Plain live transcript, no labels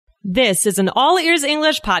This is an All Ears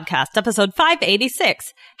English podcast, episode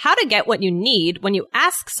 586, How to Get What You Need When You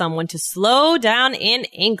Ask Someone to Slow Down in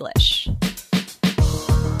English.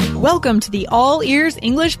 Welcome to the All Ears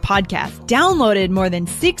English podcast, downloaded more than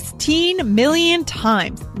 16 million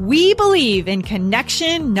times. We believe in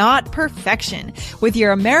connection, not perfection, with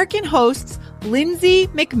your American hosts, Lindsay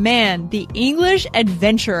McMahon, the English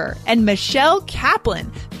adventurer, and Michelle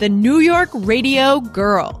Kaplan, the New York radio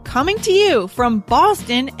girl, coming to you from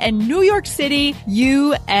Boston and New York City,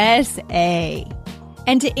 USA.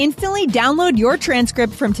 And to instantly download your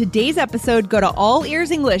transcript from today's episode, go to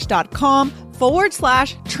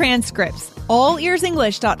allearsenglish.com/transcripts.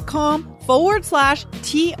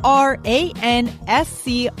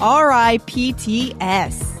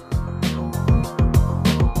 allearsenglish.com/transcripts.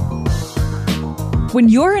 When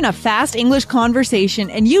you're in a fast English conversation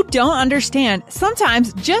and you don't understand,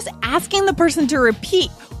 sometimes just asking the person to repeat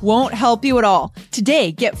won't help you at all.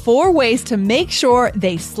 Today, get 4 ways to make sure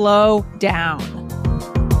they slow down.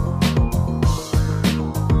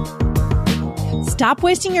 Stop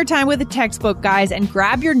wasting your time with a textbook, guys, and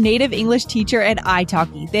grab your native English teacher at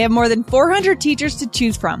italki. They have more than 400 teachers to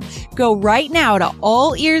choose from. Go right now to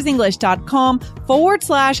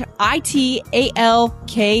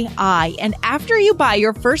allearsenglish.com/ITALKI. And after you buy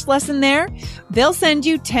your first lesson there, they'll send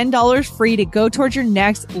you $10 free to go towards your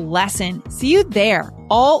next lesson. See you there.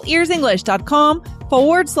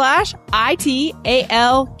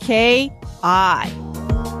 allearsenglish.com/ITALKI.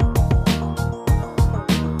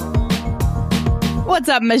 What's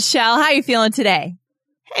up, Michelle? How are you feeling today?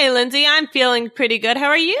 Hey, Lindsay, I'm feeling pretty good. How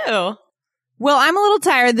are you? Well, I'm a little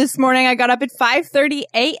tired this morning. I got up at 5:30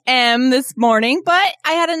 a.m. this morning, but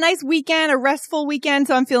I had a nice weekend, a restful weekend,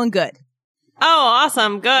 so I'm feeling good. Oh,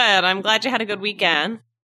 awesome. Good. I'm glad you had a good weekend.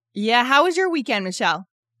 Yeah. How was your weekend, Michelle?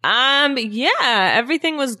 Yeah,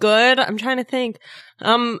 everything was good. I'm trying to think.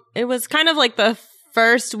 It was kind of like the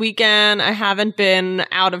first weekend I haven't been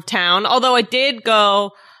out of town, although I did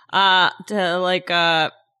go I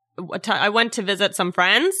went to visit some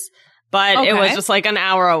friends, but It was just like an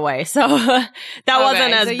hour away. So that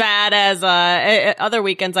wasn't as bad as other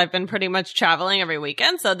weekends. I've been pretty much traveling every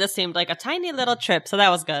weekend. So this seemed like a tiny little trip. So that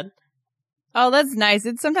was good. Oh, that's nice.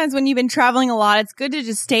 It's sometimes when you've been traveling a lot, it's good to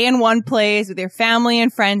just stay in one place with your family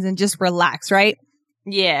and friends and just relax, right?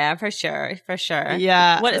 Yeah, for sure. For sure.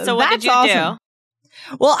 Yeah. What did you do?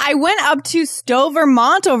 Well, I went up to Stowe,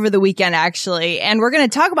 Vermont over the weekend, actually, and we're going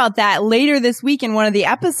to talk about that later this week in one of the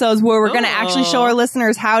episodes where we're going to actually show our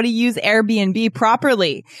listeners how to use Airbnb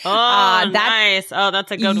properly. Oh, nice. Oh, that's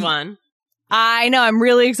a good one. I know. I'm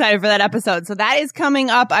really excited for that episode. So that is coming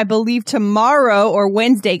up, I believe, tomorrow or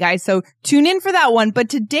Wednesday, guys. So tune in for that one. But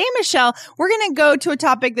today, Michelle, we're going to go to a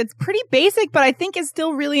topic that's pretty basic, but I think is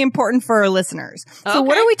still really important for our listeners. So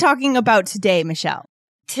what are we talking about today, Michelle?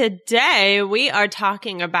 Today, we are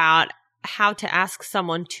talking about how to ask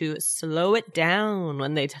someone to slow it down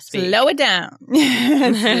when they speak. Slow it down. Slow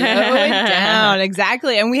it down.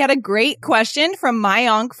 Exactly. And we had a great question from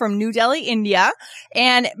Mayank from New Delhi, India.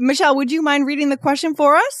 And Michelle, would you mind reading the question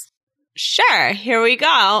for us? Sure. Here we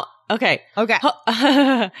go. Okay.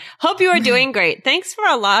 Hope you are doing great. Thanks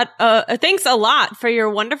a lot for your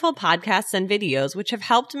wonderful podcasts and videos, which have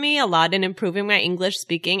helped me a lot in improving my English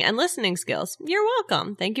speaking and listening skills. You're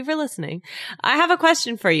welcome. Thank you for listening. I have a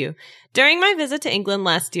question for you. During my visit to England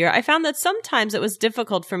last year, I found that sometimes it was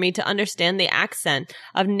difficult for me to understand the accent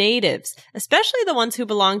of natives, especially the ones who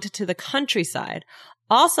belonged to the countryside.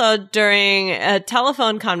 Also, during a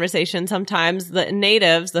telephone conversation, sometimes the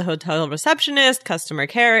natives, the hotel receptionist, customer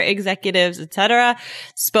care executives, etc.,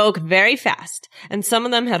 spoke very fast, and some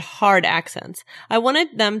of them had hard accents. I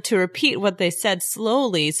wanted them to repeat what they said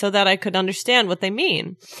slowly so that I could understand what they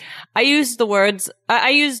mean. I used the words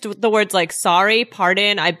like sorry,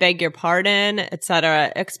 pardon, I beg your pardon,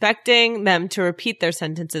 etc., expecting them to repeat their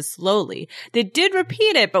sentences slowly. They did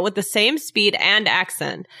repeat it, but with the same speed and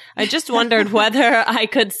accent. I just wondered whether I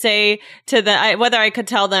could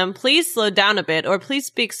tell them, please slow down a bit, or please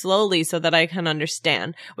speak slowly so that I can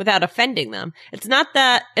understand without offending them. It's not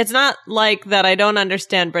like that I don't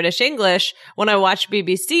understand British English. When I watch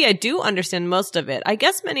BBC, I do understand most of it. I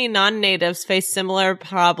guess many non-natives face similar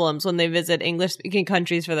problems when they visit English-speaking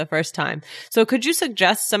countries for the first time. So could you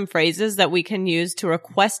suggest some phrases that we can use to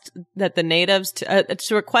request the natives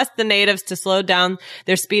to slow down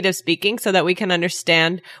their speed of speaking so that we can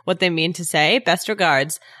understand what they mean to say? Best regards,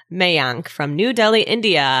 Mayank from New Delhi,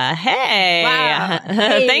 India. Hey. Wow.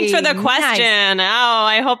 Hey, thanks for the question. Nice. Oh,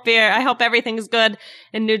 I hope everything's good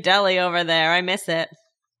in New Delhi over there. I miss it.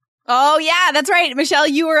 Oh, yeah, that's right. Michelle,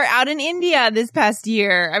 you were out in India this past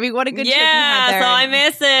year. I mean, what a good trip you had there. Yeah, so I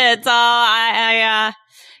miss it. So I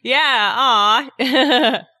Yeah.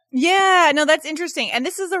 Aw. Yeah, no, that's interesting. And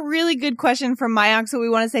this is a really good question from Mayank. So we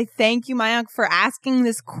want to say thank you, Mayank, for asking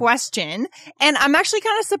this question. And I'm actually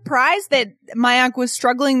kind of surprised that Mayank was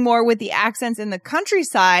struggling more with the accents in the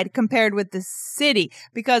countryside compared with the city,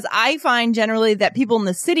 because I find generally that people in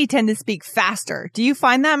the city tend to speak faster. Do you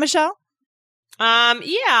find that, Michelle?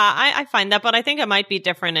 I find that, but I think it might be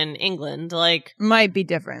different in England. Like, might be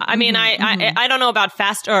different. I mean, I don't know about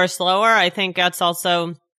faster or slower. I think that's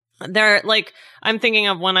also there. Like, I'm thinking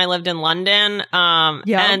of when I lived in London.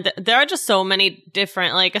 And there are just so many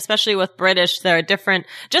different, like, especially with British, there are different,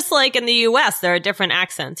 just like in the US, there are different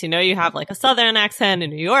accents. You know, you have like a Southern accent, a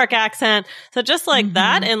New York accent. So just like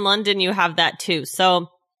that in London, you have that too. So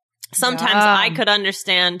sometimes I could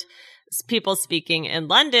understand people speaking in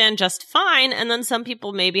London just fine, and then some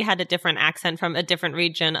people maybe had a different accent from a different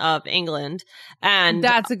region of England, and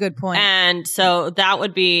that's a good point. And so that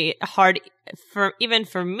would be hard for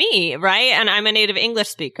me, right? And I'm a native English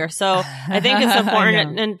speaker, so I think it's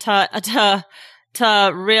important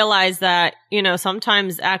to realize that, you know,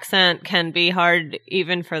 sometimes accent can be hard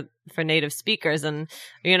even for native speakers. And,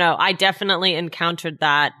 you know, I definitely encountered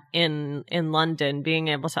that in London, being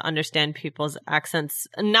able to understand people's accents.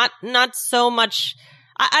 Not so much,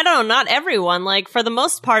 I don't know, not everyone. Like, for the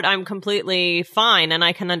most part, I'm completely fine and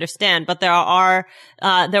I can understand. But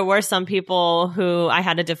there were some people who I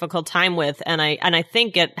had a difficult time with. And I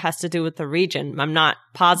think it has to do with the region. I'm not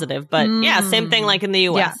positive, but yeah, same thing like in the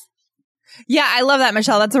US. Yeah. Yeah, I love that,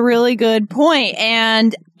 Michelle. That's a really good point.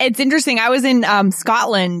 And it's interesting. I was in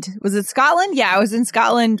Scotland. Was it Scotland? Yeah, I was in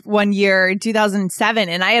Scotland one year in 2007,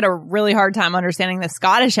 and I had a really hard time understanding the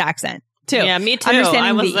Scottish accent, too. Yeah, me too. Understanding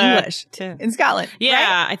I was the English too. In Scotland. Yeah,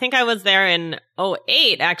 right? I think I was there in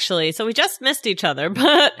 2008, actually. So we just missed each other.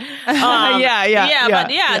 But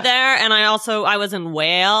yeah, there. And I was in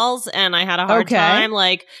Wales, and I had a hard time.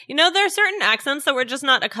 Like, you know, there are certain accents that we're just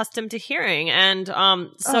not accustomed to hearing. And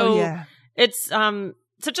it's, so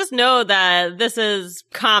just know that this is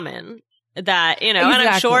common, that, you know, and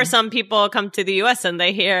I'm sure some people come to the US and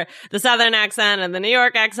they hear the Southern accent and the New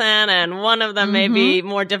York accent, and one of them may be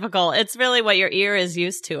more difficult. It's really what your ear is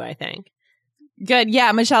used to, I think. Good.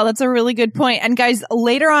 Yeah, Michelle, that's a really good point. And guys,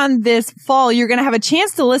 later on this fall, you're going to have a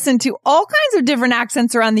chance to listen to all kinds of different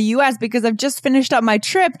accents around the U.S. because I've just finished up my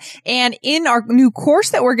trip. And in our new course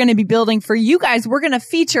that we're going to be building for you guys, we're going to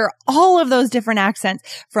feature all of those different accents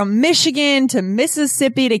from Michigan to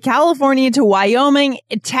Mississippi to California to Wyoming,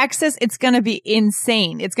 Texas. It's going to be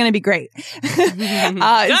insane. It's going to be great.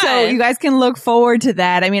 So you guys can look forward to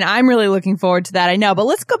that. I mean, I'm really looking forward to that. I know. But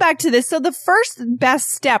let's go back to this. So the first best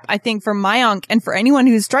step, I think, for Mayank and for anyone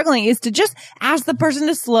who's struggling is to just ask the person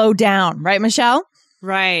to slow down. Right, Michelle?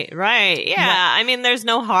 Right. Yeah. Right. I mean, there's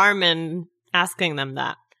no harm in asking them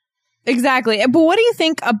that. Exactly. But what do you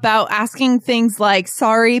think about asking things like,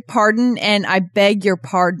 sorry, pardon, and I beg your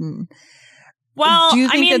pardon? Well,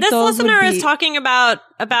 I mean, this listener is talking about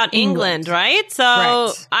England, right? So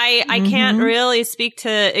right. I can't really speak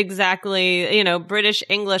to exactly, you know, British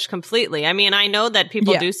English completely. I mean, I know that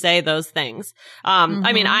people do say those things.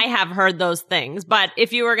 I mean, I have heard those things, but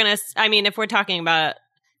if you were if we're talking about,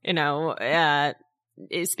 you know,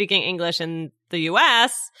 speaking English in the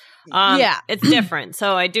US, it's different.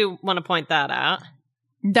 So I do want to point that out.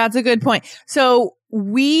 That's a good point. So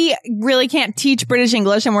we really can't teach British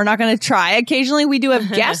English, and we're not going to try. Occasionally, we do have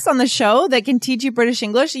guests on the show that can teach you British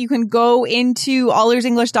English. You can go into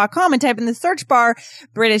allearsenglish.com and type in the search bar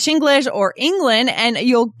British English or England, and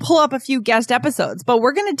you'll pull up a few guest episodes. But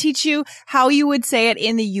we're going to teach you how you would say it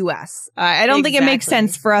in the U.S. I don't think it makes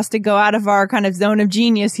sense for us to go out of our kind of zone of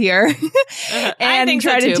genius here and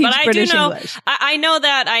try to teach British English. I know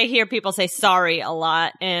that I hear people say sorry a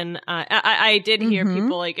lot, and I did hear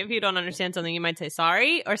people, like, if you don't understand something, you might say sorry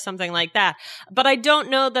or something like that. But I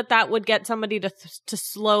don't know that would get somebody to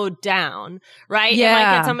slow down, right? Yeah. It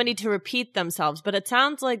might get somebody to repeat themselves. But it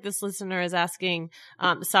sounds like this listener is asking,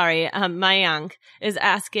 Mayank is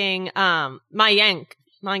asking, Mayank,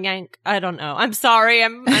 I don't know. I'm sorry.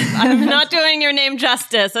 I'm not doing your name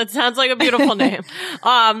justice. It sounds like a beautiful name.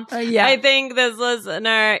 I think this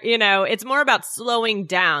listener, you know, it's more about slowing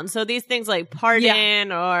down. So these things like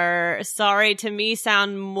pardon or sorry to me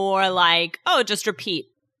sound more like, oh, just repeat.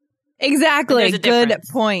 Exactly. Good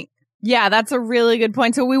point. Yeah, that's a really good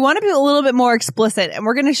point. So we want to be a little bit more explicit, and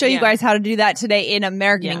we're going to show you guys how to do that today in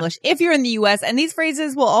American English if you're in the US. And these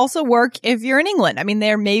phrases will also work if you're in England. I mean,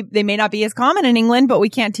 they may not be as common in England, but we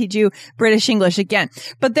can't teach you British English again.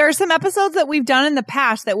 But there are some episodes that we've done in the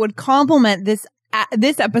past that would complement this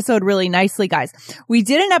this episode really nicely, guys. We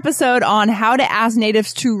did an episode on how to ask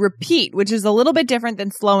natives to repeat, which is a little bit different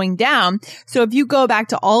than slowing down. So if you go back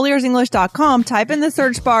to allearsenglish.com, type in the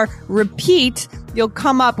search bar, repeat, you'll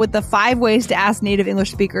come up with the 5 ways to ask native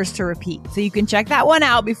English speakers to repeat. So you can check that one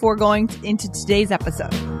out before going into today's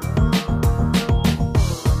episode.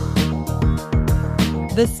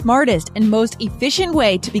 The smartest and most efficient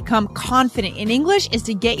way to become confident in English is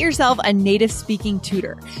to get yourself a native speaking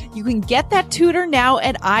tutor. You can get that tutor now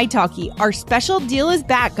at italki. Our special deal is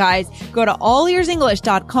back, guys. Go to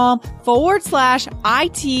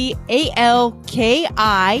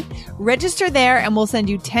allearsenglish.com/ITALKI. Register there and we'll send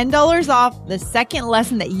you $10 off the second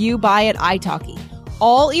lesson that you buy at italki.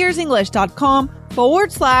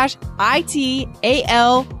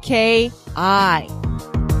 allearsenglish.com/ITALKI.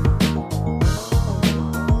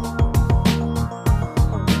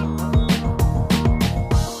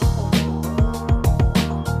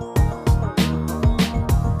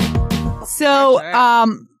 So,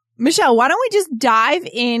 Michelle, why don't we just dive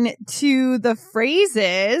into the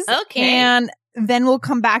phrases? Okay. And then we'll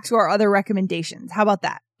come back to our other recommendations. How about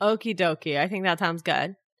that? Okie dokie. I think that sounds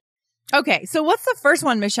good. Okay. So what's the first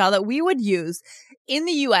one, Michelle, that we would use in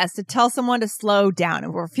the U.S. to tell someone to slow down if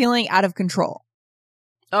we're feeling out of control?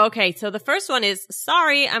 Okay. So the first one is,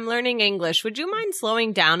 sorry, I'm learning English. Would you mind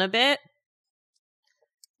slowing down a bit?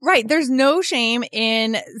 Right. There's no shame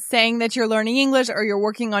in saying that you're learning English or you're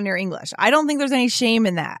working on your English. I don't think there's any shame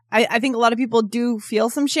in that. I think a lot of people do feel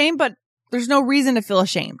some shame, but there's no reason to feel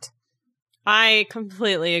ashamed. I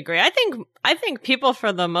completely agree. I think people,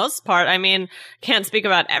 for the most part, I mean, can't speak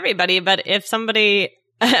about everybody, but if somebody,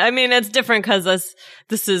 I mean, it's different because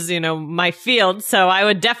this is, my field. So I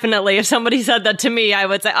would definitely, if somebody said that to me, I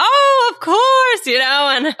would say, oh, of course,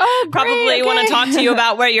 and probably want to talk to you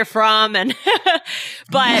about where you're from. And,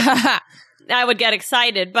 but I would get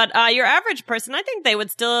excited. But your average person, I think they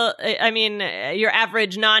would still, your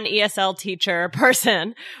average non-ESL teacher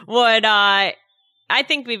person would, I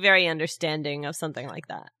think, be very understanding of something like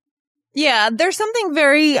that. Yeah, there's something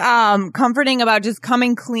very comforting about just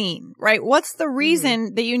coming clean, right? What's the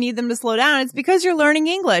reason that you need them to slow down? It's because you're learning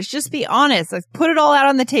English. Just be honest. Like, put it all out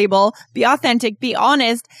on the table. Be authentic. Be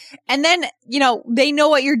honest. And then, they know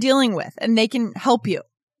what you're dealing with and they can help you.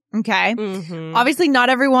 Okay? Mm-hmm. Obviously, not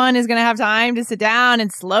everyone is going to have time to sit down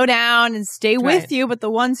and slow down and stay with you, but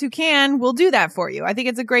the ones who can will do that for you. I think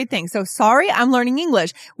it's a great thing. So, sorry, I'm learning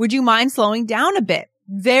English. Would you mind slowing down a bit?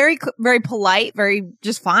 Very, very polite, very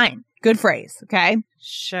just fine. Good phrase. Okay.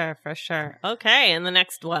 Sure, for sure. Okay. And the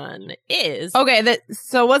next one is. Okay.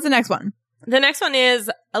 So what's the next one? The next one is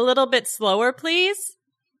a little bit slower, please.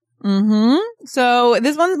 So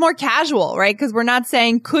this one's more casual, right? Because we're not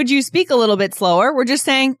saying, could you speak a little bit slower? We're just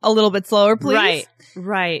saying a little bit slower, please.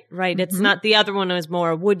 Right. It's not, the other one is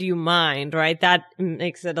more, would you mind, right? That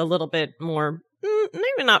makes it a little bit more,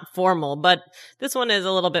 maybe not formal, but this one is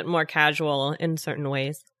a little bit more casual in certain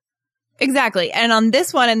ways. Exactly. And on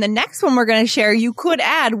this one and the next one we're going to share, you could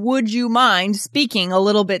add, would you mind speaking a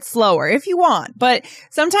little bit slower if you want? But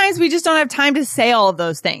sometimes we just don't have time to say all of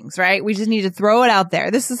those things, right? We just need to throw it out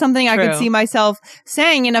there. This is something I could see myself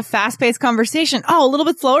saying in a fast-paced conversation. Oh, a little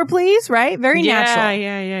bit slower, please, right? Very natural.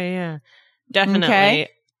 Yeah. Definitely. Okay.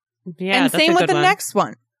 Yeah, and same with the next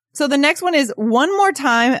one. So the next one is one more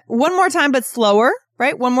time, but slower,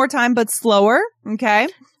 right? One more time, but slower. Okay.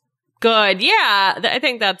 Good. Yeah. I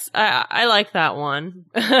think that's, I like that one.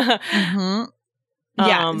 Yeah.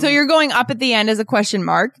 So you're going up at the end as a question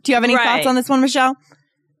mark. Do you have any thoughts on this one, Michelle?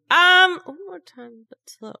 One more time, but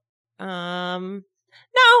slow. No,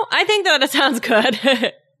 I think that it sounds good.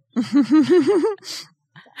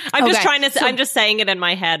 I'm just saying it in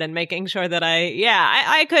my head and making sure that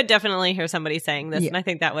I could definitely hear somebody saying this, and I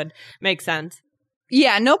think that would make sense.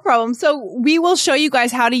 Yeah, no problem. So we will show you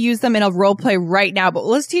guys how to use them in a role play right now, but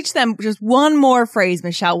let's teach them just one more phrase,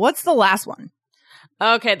 Michelle. What's the last one?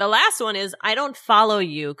 Okay, the last one is, I don't follow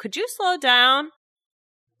you. Could you slow down?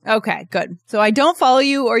 Okay, good. So I don't follow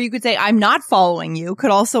you, or you could say, I'm not following you.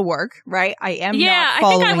 Could also work, right? I am not following you. Yeah, I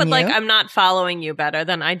think I would like, I'm not following you better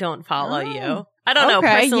than I don't follow you. I don't know,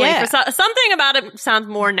 personally. Yeah. Something about it sounds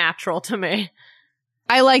more natural to me.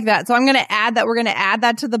 I like that. So I'm going to add that. We're going to add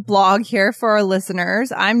that to the blog here for our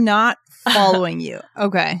listeners. I'm not following you.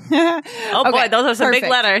 Okay. Boy, those are some big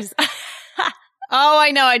letters. Oh,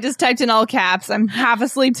 I know. I just typed in all caps. I'm half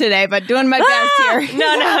asleep today, but doing my best here.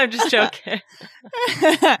 No, I'm just joking.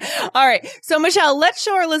 All right. So, Michelle, let's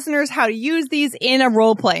show our listeners how to use these in a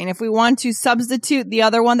role play. And if we want to substitute the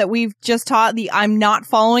other one that we've just taught, the I'm not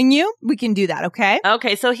following you, we can do that. Okay.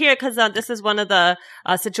 Okay. So here, because this is one of the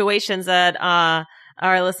situations that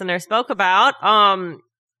our listener spoke about.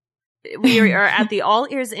 We are at the All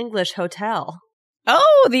Ears English Hotel.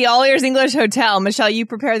 Oh, the All Ears English Hotel. Michelle, you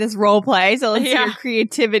prepare this role play, so let's see your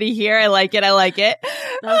creativity here. I like it.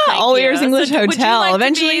 All Ears English Hotel.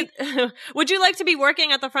 Would you like to be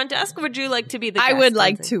working at the front desk, or would you like to be the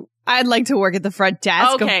guest? I'd like to work at the front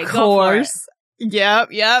desk, okay, of course. Yep.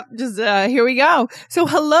 Just here we go. So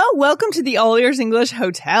hello, welcome to the All Ears English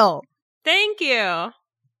Hotel. Thank you.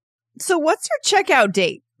 So what's your checkout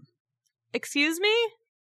date? Excuse me?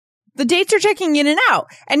 The dates you're checking in and out.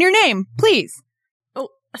 And your name, please.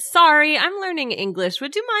 Sorry, I'm learning English.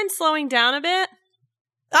 Would you mind slowing down a bit?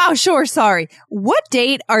 Oh, sure. Sorry. What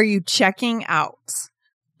date are you checking out?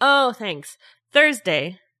 Oh, thanks.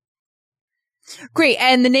 Thursday. Great.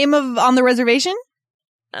 And the name on the reservation?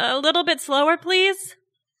 A little bit slower, please.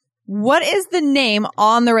 What is the name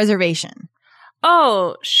on the reservation?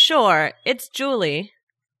 Oh, sure. It's Julie.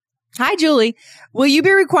 Hi, Julie. Will you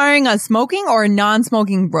be requiring a smoking or a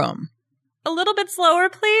non-smoking room? A little bit slower,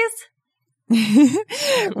 please.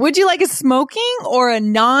 Would you like a smoking or a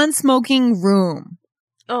non-smoking room?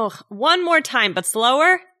 Oh, one more time, but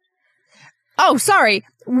slower. Oh, sorry.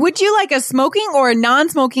 Would you like a smoking or a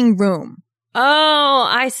non-smoking room? Oh,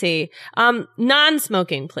 I see.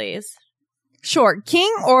 Non-smoking, please. Sure.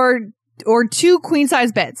 King or 2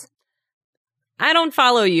 queen-size beds? I don't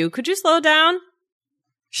follow you. Could you slow down?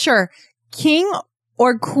 Sure. King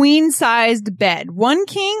or queen-sized bed? 1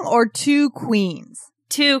 king or 2 queens?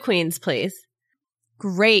 2 queens, please.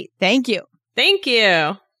 Great. Thank you. Thank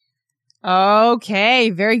you. Okay.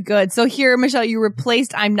 Very good. So here, Michelle, you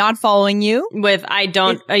replaced I'm not following you with I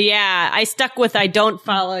don't. I stuck with I don't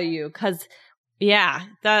follow you because,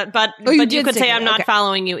 but you could say I'm not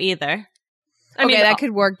following you either. I mean, that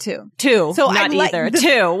could work too. 2. So not either.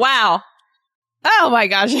 2. Wow. Oh my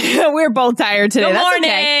gosh. We're both tired today. Good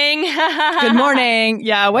morning. That's okay. Good morning.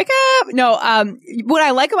 Yeah. Wake up. No, what I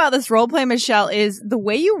like about this role play, Michelle, is the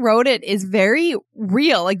way you wrote it is very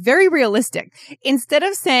real, like very realistic. Instead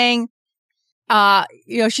of saying,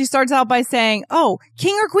 she starts out by saying, oh,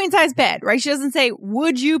 king or queen size bed, right? She doesn't say,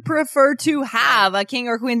 would you prefer to have a king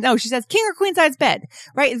or queen? No, she says king or queen size bed,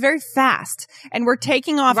 right? It's very fast. And we're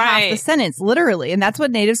taking off half the sentence, literally. And that's what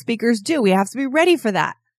native speakers do. We have to be ready for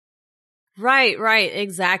that. Right,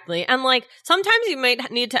 exactly. And like, sometimes you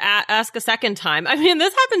might need to ask a second time. I mean,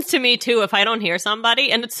 this happens to me too if I don't hear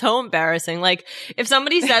somebody, and it's so embarrassing. Like, if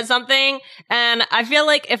somebody says something, and I feel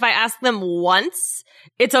like if I ask them once,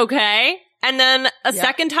 it's okay. And then a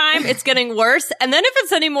second time, it's getting worse. And then if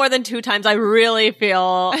it's any more than 2 times, I really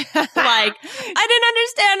feel like, I didn't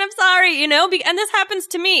understand. I'm sorry, and this happens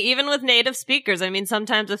to me, even with native speakers. I mean,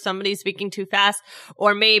 sometimes if somebody's speaking too fast,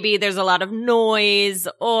 or maybe there's a lot of noise,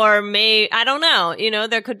 or I don't know,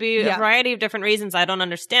 there could be a variety of different reasons I don't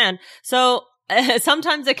understand. So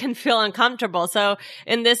sometimes it can feel uncomfortable. So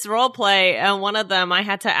in this role play, one of them, I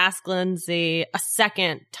had to ask Lindsay a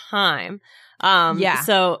second time.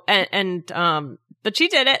 So, but she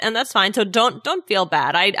did it, and that's fine. So don't feel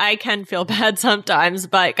bad. I can feel bad sometimes,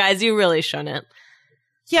 but guys, you really shouldn't.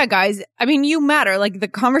 Yeah, guys. I mean, you matter. Like, the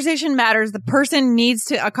conversation matters. The person needs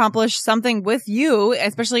to accomplish something with you,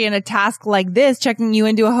 especially in a task like this, checking you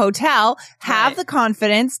into a hotel. Have the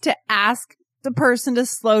confidence to ask the person to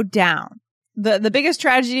slow down. The biggest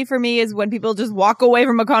tragedy for me is when people just walk away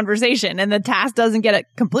from a conversation and the task doesn't get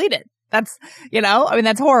completed. That's,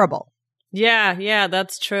 that's horrible. Yeah,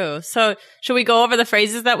 that's true. So should we go over the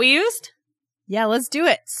phrases that we used? Yeah, let's do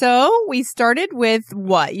it. So we started with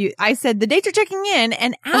what? I said the dates are checking in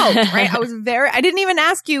and out, right? I didn't even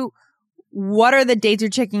ask you what are the dates you're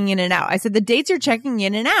checking in and out. I said the dates you're checking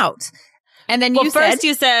in and out. And then first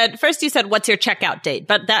you said what's your checkout date,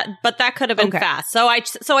 but that could have been fast. So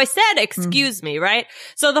I said excuse me, right?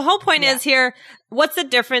 So the whole point is here, what's the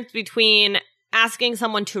difference between asking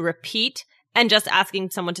someone to repeat and just asking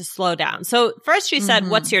someone to slow down? So first she said,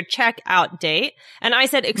 what's your checkout date? And I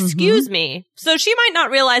said, excuse me. So she might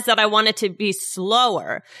not realize that I wanted to be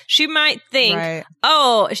slower. She might think,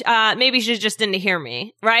 maybe she just didn't hear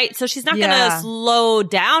me, right? So she's not going to slow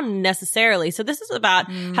down necessarily. So this is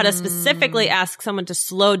about how to specifically ask someone to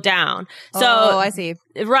slow down. So I see.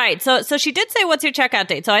 Right. So she did say, what's your checkout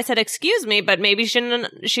date? So I said, excuse me, but maybe she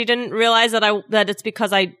didn't realize that it's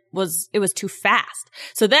because it was too fast.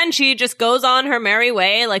 So then she just goes on her merry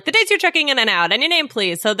way, like, the dates you're checking in and out, and your name,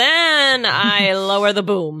 please. So then I lower the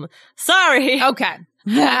boom. Sorry. Okay.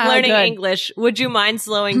 I'm learning English. Would you mind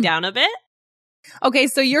slowing down a bit? Okay.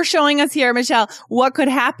 So you're showing us here, Michelle, what could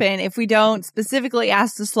happen if we don't specifically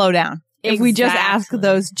ask to slow down. If we just ask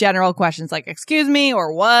those general questions like, excuse me,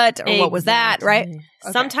 or what, or what was that, right? Okay,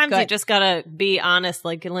 sometimes you just gotta be honest,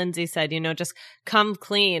 like Lindsay said, just come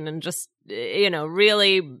clean and just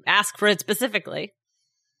really ask for it specifically.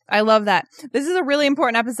 I love that. This is a really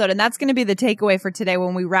important episode, and that's going to be the takeaway for today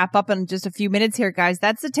when we wrap up in just a few minutes here, guys.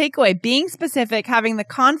 That's the takeaway. Being specific, having the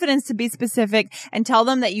confidence to be specific, and tell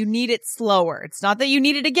them that you need it slower. It's not that you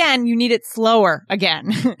need it again. You need it slower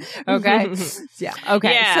again. Okay? Yeah.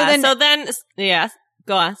 Okay. Yeah. So then, yes.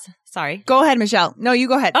 Go on. Sorry. Go ahead, Michelle. No, you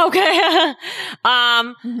go ahead. Okay.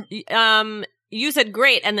 You said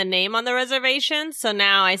great and the name on the reservation. So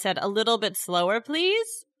now I said a little bit slower,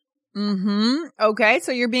 please. Okay.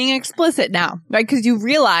 So you're being explicit now, right? Because you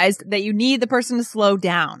realized that you need the person to slow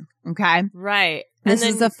down. Okay. Right. This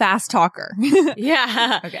is a fast talker.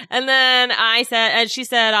 Yeah. Okay. And then she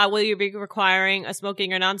said, will you be requiring a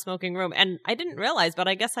smoking or non-smoking room? And I didn't realize, but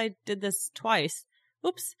I guess I did this twice.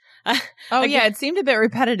 Oops. Yeah. It seemed a bit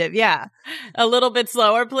repetitive. Yeah. A little bit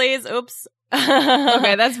slower, please. Oops.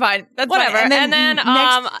 Okay. That's fine. That's whatever. Fine.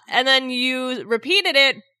 And then you repeated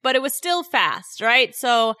it, but it was still fast, right?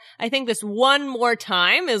 So I think this one more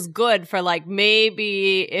time is good for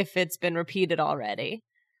maybe if it's been repeated already.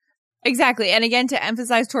 Exactly. And again, to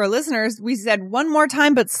emphasize to our listeners, we said one more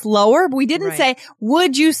time, but slower. We didn't say,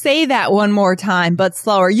 would you say that one more time, but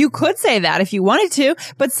slower? You could say that if you wanted to,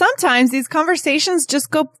 but sometimes these conversations just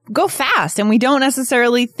go fast and we don't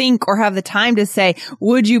necessarily think or have the time to say,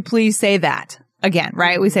 would you please say that again,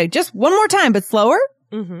 right? We say just one more time, but slower.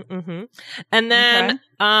 And then,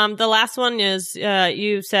 the last one is,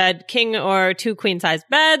 you said king or 2 queen size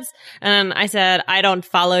beds. And I said, I don't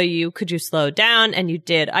follow you. Could you slow down? And you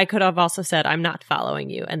did. I could have also said, I'm not following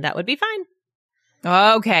you. And that would be fine.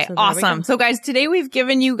 Okay. So awesome. So guys, today we've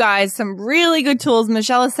given you guys some really good tools.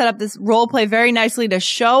 Michelle has set up this role play very nicely to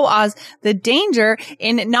show us the danger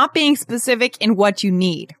in not being specific in what you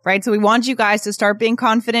need, right? So we want you guys to start being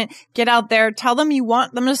confident, get out there, tell them you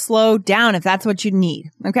want them to slow down if that's what you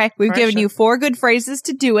need. Okay. We've given you 4 good phrases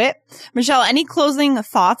to do it. Michelle, any closing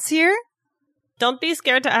thoughts here? Don't be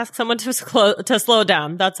scared to ask someone to slow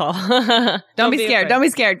down. That's all. Don't be scared. Don't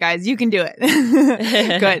be scared, guys. You can do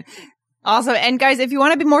it. Good. Awesome. And guys, if you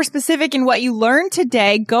want to be more specific in what you learned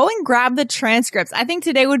today, go and grab the transcripts. I think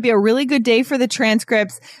today would be a really good day for the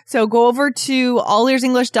transcripts. So go over to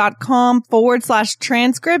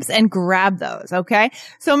allearsenglish.com/transcripts and grab those. Okay.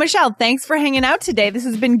 So Michelle, thanks for hanging out today. This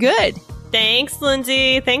has been good. Thanks,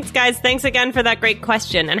 Lindsay. Thanks, guys. Thanks again for that great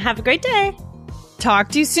question and have a great day. Talk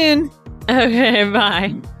to you soon. Okay.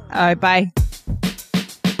 Bye. All right. Bye.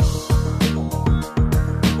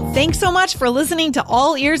 Thanks so much for listening to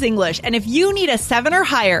All Ears English. And if you need a 7 or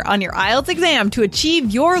higher on your IELTS exam to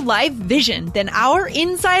achieve your life vision, then our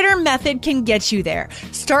Insider Method can get you there.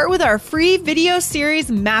 Start with our free video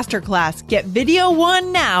series masterclass. Get video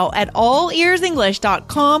 1 now at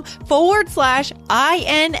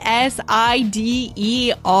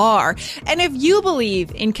allearsenglish.com/INSIDER. And if you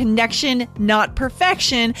believe in connection, not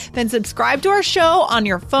perfection, then subscribe to our show on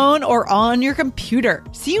your phone or on your computer.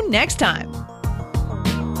 See you next time.